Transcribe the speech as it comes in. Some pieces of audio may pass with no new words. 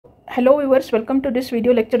Hello viewers, welcome to this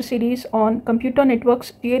video lecture series on Computer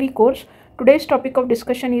Networks Theory course. Today's topic of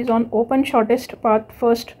discussion is on Open Shortest Path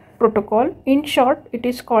First Protocol. In short, it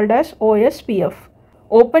is called as OSPF.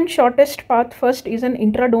 Open Shortest Path First is an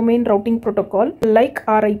intra-domain routing protocol like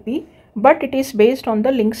RIP, but it is based on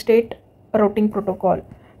the link state routing protocol.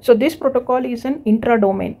 So this protocol is an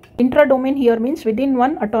intra-domain. Intra-domain here means within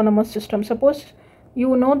one autonomous system. Suppose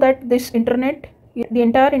you know that this internet, the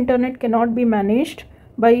entire internet cannot be managed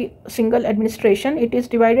by single administration. It is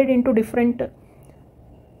divided into different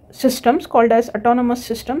systems called as autonomous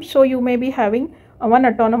systems. So you may be having one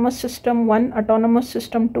autonomous system 1, autonomous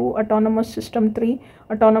system 2, autonomous system 3,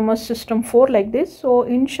 autonomous system 4, like this. So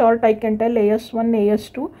in short, I can tell AS1,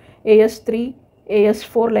 AS2, AS3,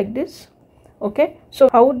 AS4, like this. Okay, so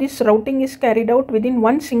how this routing is carried out within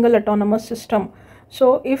one single autonomous system.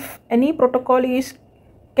 So if any protocol is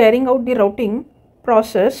carrying out the routing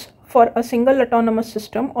process for a single autonomous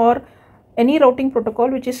system, or any routing protocol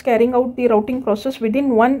which is carrying out the routing process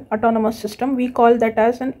within one autonomous system, we call that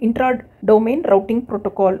as an intra-domain routing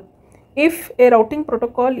protocol. If a routing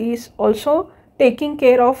protocol is also taking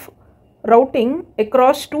care of routing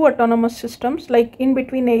across two autonomous systems, like in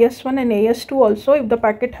between AS1 and AS2 also, if the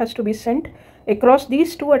packet has to be sent across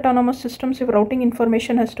these two autonomous systems, if routing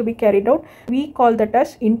information has to be carried out, we call that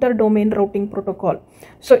as inter-domain routing protocol.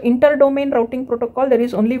 So inter-domain routing protocol, there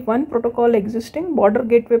is only one protocol existing, border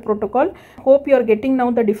gateway protocol. Hope you are getting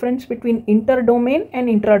now the difference between inter-domain and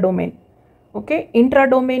intra-domain. Okay,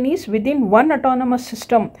 intra-domain is within one autonomous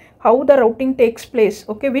system, how the routing takes place.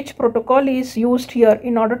 Okay, which protocol is used here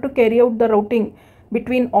in order to carry out the routing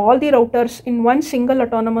between all the routers in one single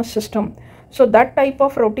autonomous system. So that type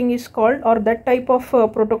of routing is called, or that type of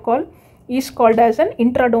protocol is called as an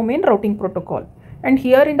intra-domain routing protocol. And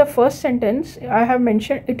here in the first sentence I have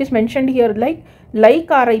mentioned, it is mentioned here like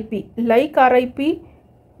RIP. Like RIP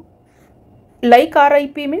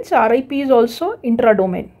means RIP is also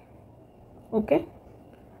intra-domain. Okay,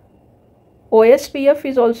 OSPF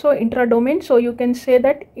is also intra-domain. So you can say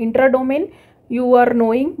that intra-domain, you are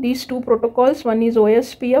knowing these two protocols, one is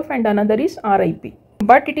OSPF and another is RIP,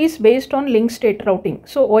 but it is based on link state routing.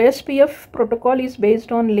 So OSPF protocol is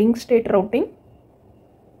based on link state routing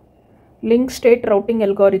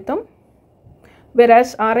algorithm,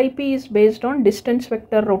 whereas RIP is based on distance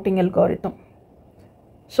vector routing algorithm.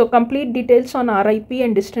 So complete details on RIP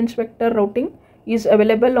and distance vector routing is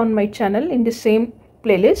available on my channel in the same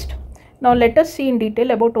playlist. Now let us see in detail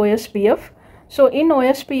about OSPF. So in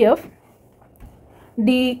OSPF,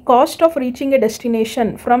 the cost of reaching a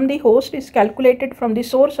destination from the host is calculated from the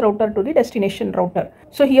source router to the destination router.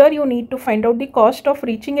 So here you need to find out the cost of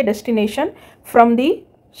reaching a destination from the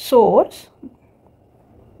source.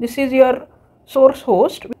 This is your source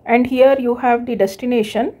host, and here you have the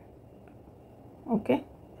destination. Okay,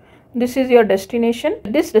 this is your destination.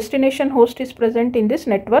 This destination host is present in this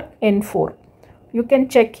network N4. You can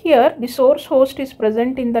check here, the source host is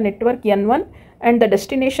present in the network N1 and the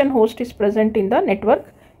destination host is present in the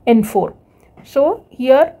network N4. So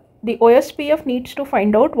here the OSPF needs to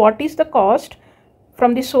find out what is the cost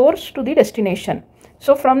from the source to the destination.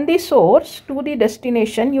 So from the source to the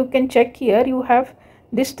destination, you can check here, you have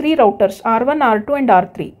these three routers R1, R2 and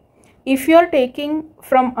R3. If you are taking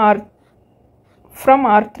from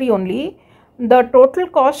R3 only, the total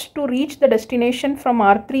cost to reach the destination from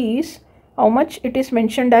R3 is how much? It is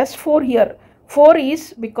mentioned as 4 here. 4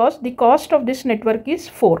 is because the cost of this network is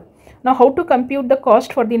 4. Now how to compute the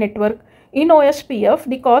cost for the network? In OSPF,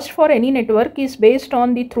 the cost for any network is based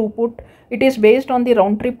on the throughput, it is based on the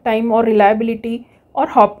round trip time or reliability or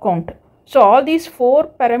hop count. So all these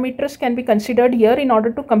 4 parameters can be considered here in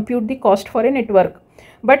order to compute the cost for a network.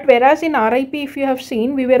 But whereas in RIP, if you have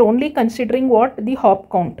seen, we were only considering what? The hop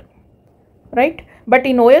count, right? But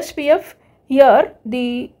in OSPF, here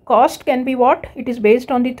the cost can be what? It is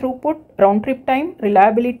based on the throughput, round trip time,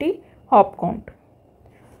 reliability, hop count.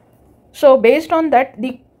 So based on that,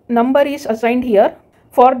 the number is assigned here.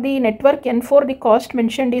 For the network N4, the cost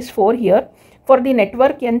mentioned is 4 here. For the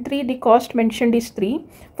network N3, the cost mentioned is 3.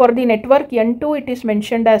 For the network N2, it is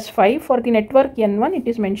mentioned as 5. For the network N1, it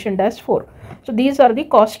is mentioned as 4. So these are the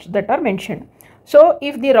costs that are mentioned. So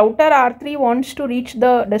if the router R3 wants to reach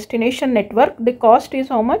the destination network, the cost is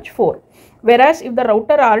how much? 4. Whereas if the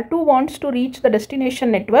router R2 wants to reach the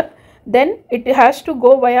destination network, then it has to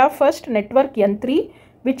go via first network N3,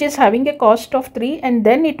 which is having a cost of 3, and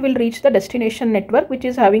then it will reach the destination network, which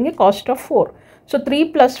is having a cost of 4. So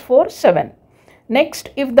 3 plus 4, 7. Next,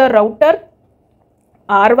 if the router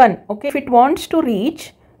R1, okay, if it wants to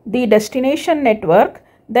reach the destination network,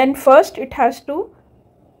 then first it has to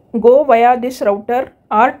go via this router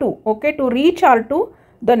R2. Okay, to reach R2,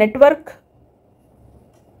 the network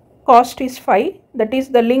cost is 5, that is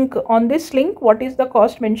the link. On this link, what is the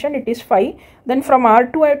cost mentioned? It is 5. Then from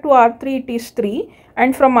R2 to R3 it is 3,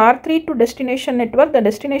 and from R3 to destination network, the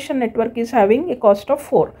destination network is having a cost of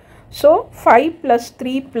 4. So 5 plus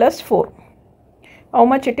 3 plus 4, how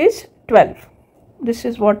much it is? 12. This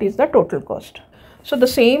is what is the total cost. So the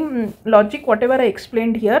same logic whatever I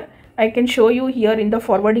explained here, I can show you here in the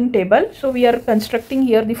forwarding table. So we are constructing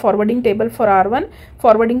here the forwarding table for R1,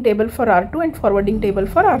 forwarding table for R2, and forwarding table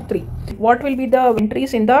for R3. What will be the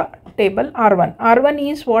entries in the table R1?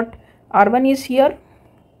 R1 is what? R1 is here.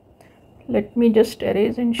 Let me just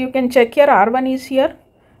erase, and you can check here. R1 is here.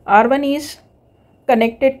 R1 is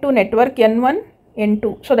connected to network N1,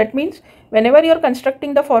 N2. So that means whenever you are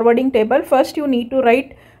constructing the forwarding table, first you need to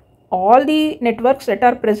write all the networks that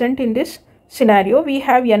are present in this scenario. We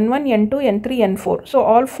have N1, N2, N3, N4. So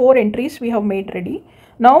all 4 entries we have made ready.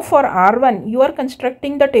 Now for R1, you are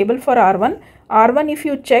constructing the table for R1. R1, if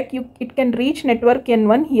you check, it can reach network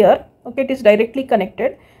N1 here. Okay, it is directly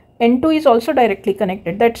connected. N2 is also directly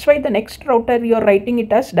connected. That's why the next router you are writing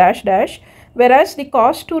it as dash dash. Whereas the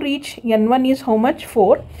cost to reach N1 is how much?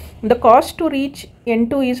 4. The cost to reach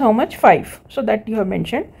N2 is how much? 5. So that you have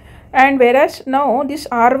mentioned. And whereas now this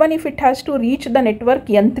R1, if it has to reach the network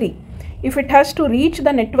N3, if it has to reach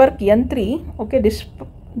the network N3, okay,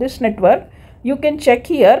 this network, you can check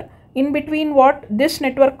here in between what this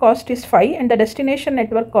network cost is 5 and the destination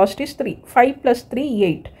network cost is 3. 5 plus 3,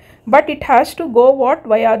 8. But it has to go what?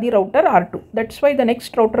 Via the router R2. That's why the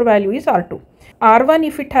next router value is R2. R1,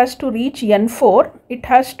 if it has to reach N4, it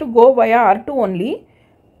has to go via R2 only.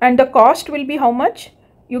 And the cost will be how much?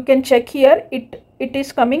 You can check here. It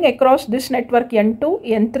is coming across this network N2,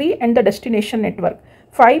 N3 and the destination network.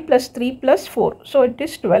 5 plus 3 plus 4. So it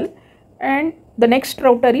is 12. And the next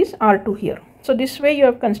router is R2 here. So this way you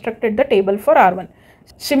have constructed the table for R1.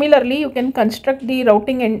 Similarly, you can construct the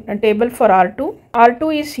routing table for R2.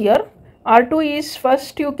 R2 is here. R2 is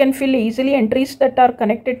first you can fill easily entries that are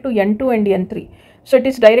connected to N2 and N3. So it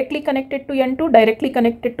is directly connected to N2, directly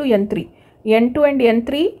connected to N3. N2 and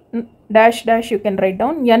N3 dash dash you can write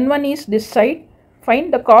down. N1 is this side.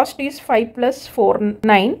 Fine. The cost is 5 plus 4,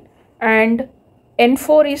 9. And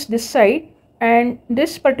N4 is this side. And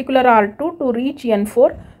this particular R2 to reach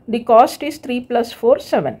N4, the cost is 3 plus 4,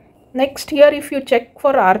 7. Next here if you check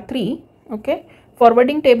for R3, okay,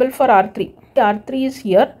 forwarding table for R3. R3 is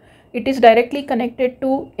here. It is directly connected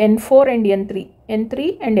to N4 and N3,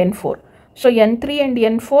 N3 and N4. So N3 and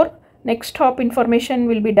N4, next hop information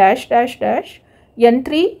will be dash dash dash.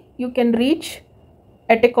 N3 you can reach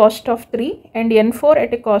at a cost of 3 and N4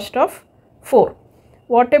 at a cost of 4.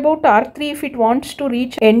 What about R3 if it wants to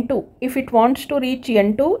reach N2? If it wants to reach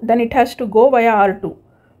N2, then it has to go via R2.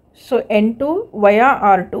 So N2 via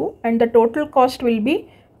R2, and the total cost will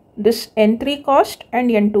be this N3 cost and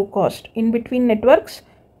N2 cost. In between networks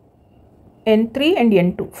N3 and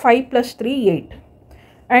N2, 5 plus 3, 8.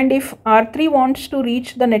 And if R3 wants to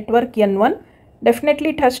reach the network N1, definitely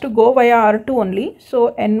it has to go via R2 only.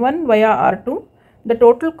 So N1 via R2, the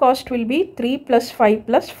total cost will be 3 plus 5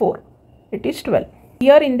 plus 4. It is 12.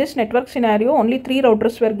 Here in this network scenario, only 3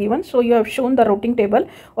 routers were given. So you have shown the routing table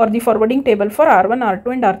or the forwarding table for R1,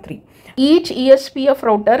 R2 and R3. Each OSPF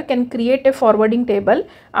router can create a forwarding table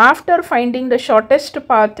after finding the shortest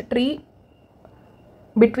path tree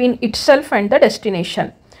between itself and the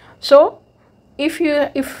destination. So if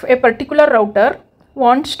a particular router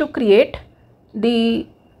wants to create the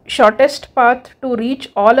shortest path to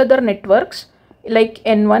reach all other networks like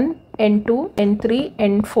N1, N2, N3,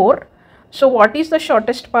 N4. So what is the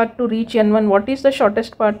shortest path to reach N1? What is the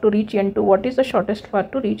shortest path to reach N2? What is the shortest path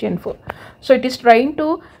to reach N4? So it is trying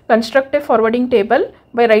to construct a forwarding table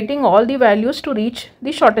by writing all the values to reach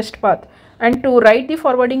the shortest path. And to write the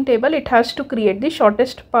forwarding table, it has to create the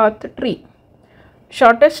shortest path tree.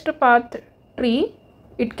 Shortest path tree,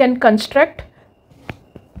 it can construct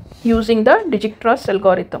using the Dijkstra's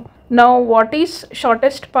algorithm. Now what is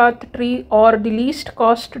shortest path tree or the least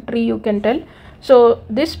cost tree, you can tell. So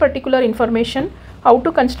this particular information, how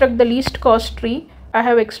to construct the least cost tree, I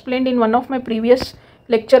have explained in one of my previous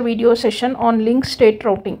lecture video session on link state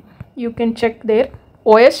routing. You can check there.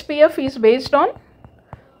 OSPF is based on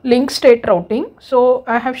link state routing. So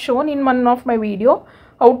I have shown in one of my video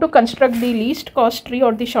how to construct the least cost tree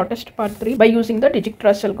or the shortest path tree by using the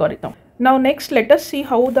Dijkstra's algorithm. Now next let us see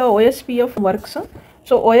how the OSPF works.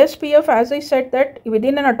 So OSPF, as I said, that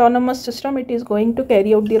within an autonomous system it is going to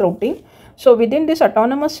carry out the routing. So within this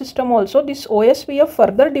autonomous system also, this OSPF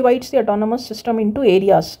further divides the autonomous system into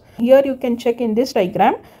areas. Here you can check in this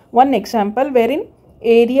diagram one example wherein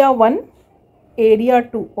area 1, area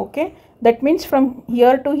 2, okay, That means from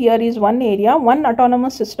here to here is one area. One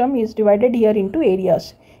autonomous system is divided here into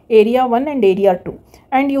areas, area 1 and area 2.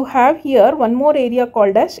 And you have here one more area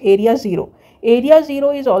called as area 0. Area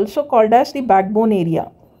 0 is also called as the backbone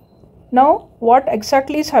area. Now what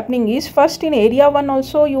exactly is happening is, first in area 1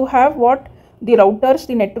 also you have what? The routers,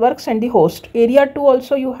 the networks and the host. Area 2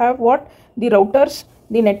 also you have what? The routers,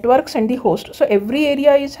 the networks and the host. So every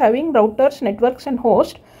area is having routers, networks and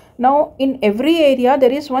host. Now in every area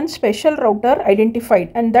there is one special router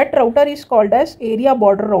identified, and that router is called as area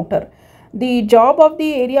border router. The job of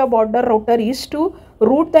the area border router is to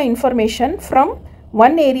route the information from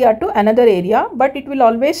one area to another area, but it will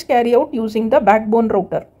always carry out using the backbone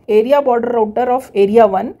router. Area border router of area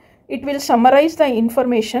 1, it will summarize the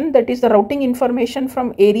information, that is the routing information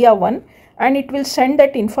from area 1, and it will send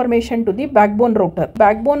that information to the backbone router.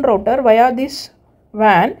 Backbone router via this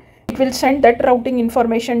WAN, it will send that routing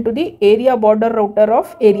information to the area border router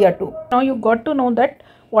of area 2. Now you got to know that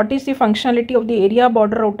what is the functionality of the area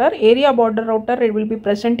border router. Area border router, it will be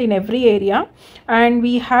present in every area, and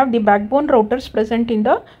we have the backbone routers present in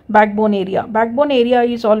the backbone area. Backbone area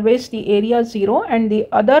is always the area 0, and the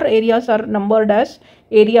other areas are numbered as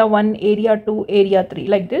area 1, area 2, area 3,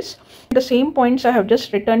 like this. The same points I have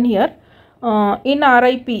just written here. In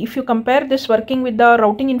RIP, if you compare this working with the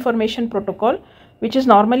routing information protocol, which is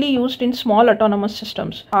normally used in small autonomous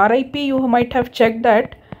systems. RIP, you might have checked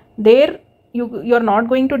that there you are not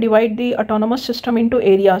going to divide the autonomous system into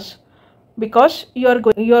areas, because you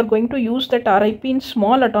are going to use that RIP in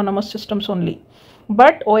small autonomous systems only.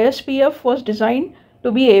 But OSPF was designed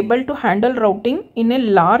to be able to handle routing in a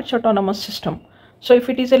large autonomous system. So if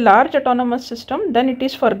it is a large autonomous system, then it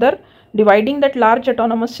is further dividing that large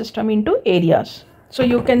autonomous system into areas. So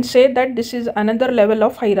you can say that this is another level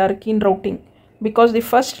of hierarchy in routing, because the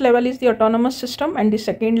first level is the autonomous system and the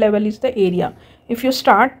second level is the area. If you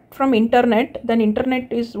start from internet, then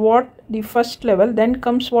internet is what? The first level, then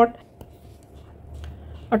comes what?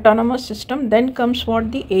 Autonomous system, then comes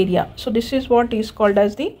what? The area. So this is what is called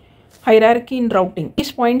as the hierarchy in routing.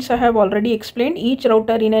 These points I have already explained. Each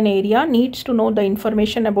router in an area needs to know the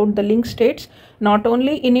information about the link states, not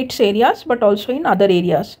only in its areas but also in other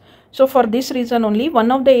areas. So for this reason only,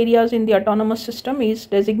 one of the areas in the autonomous system is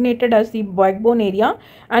designated as the backbone area,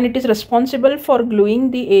 and it is responsible for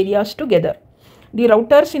gluing the areas together. The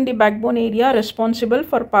routers in the backbone area are responsible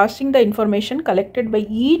for passing the information collected by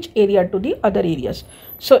each area to the other areas.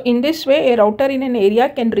 So in this way, a router in an area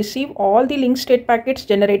can receive all the link state packets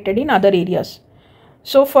generated in other areas.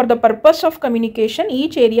 So for the purpose of communication,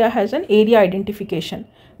 each area has an area identification.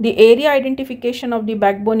 The area identification of the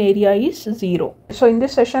backbone area is 0. So in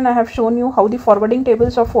this session, I have shown you how the forwarding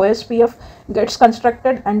tables of OSPF gets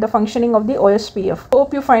constructed and the functioning of the OSPF.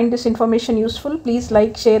 Hope you find this information useful. Please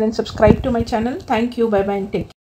like, share and subscribe to my channel. Thank you. Bye bye and take care.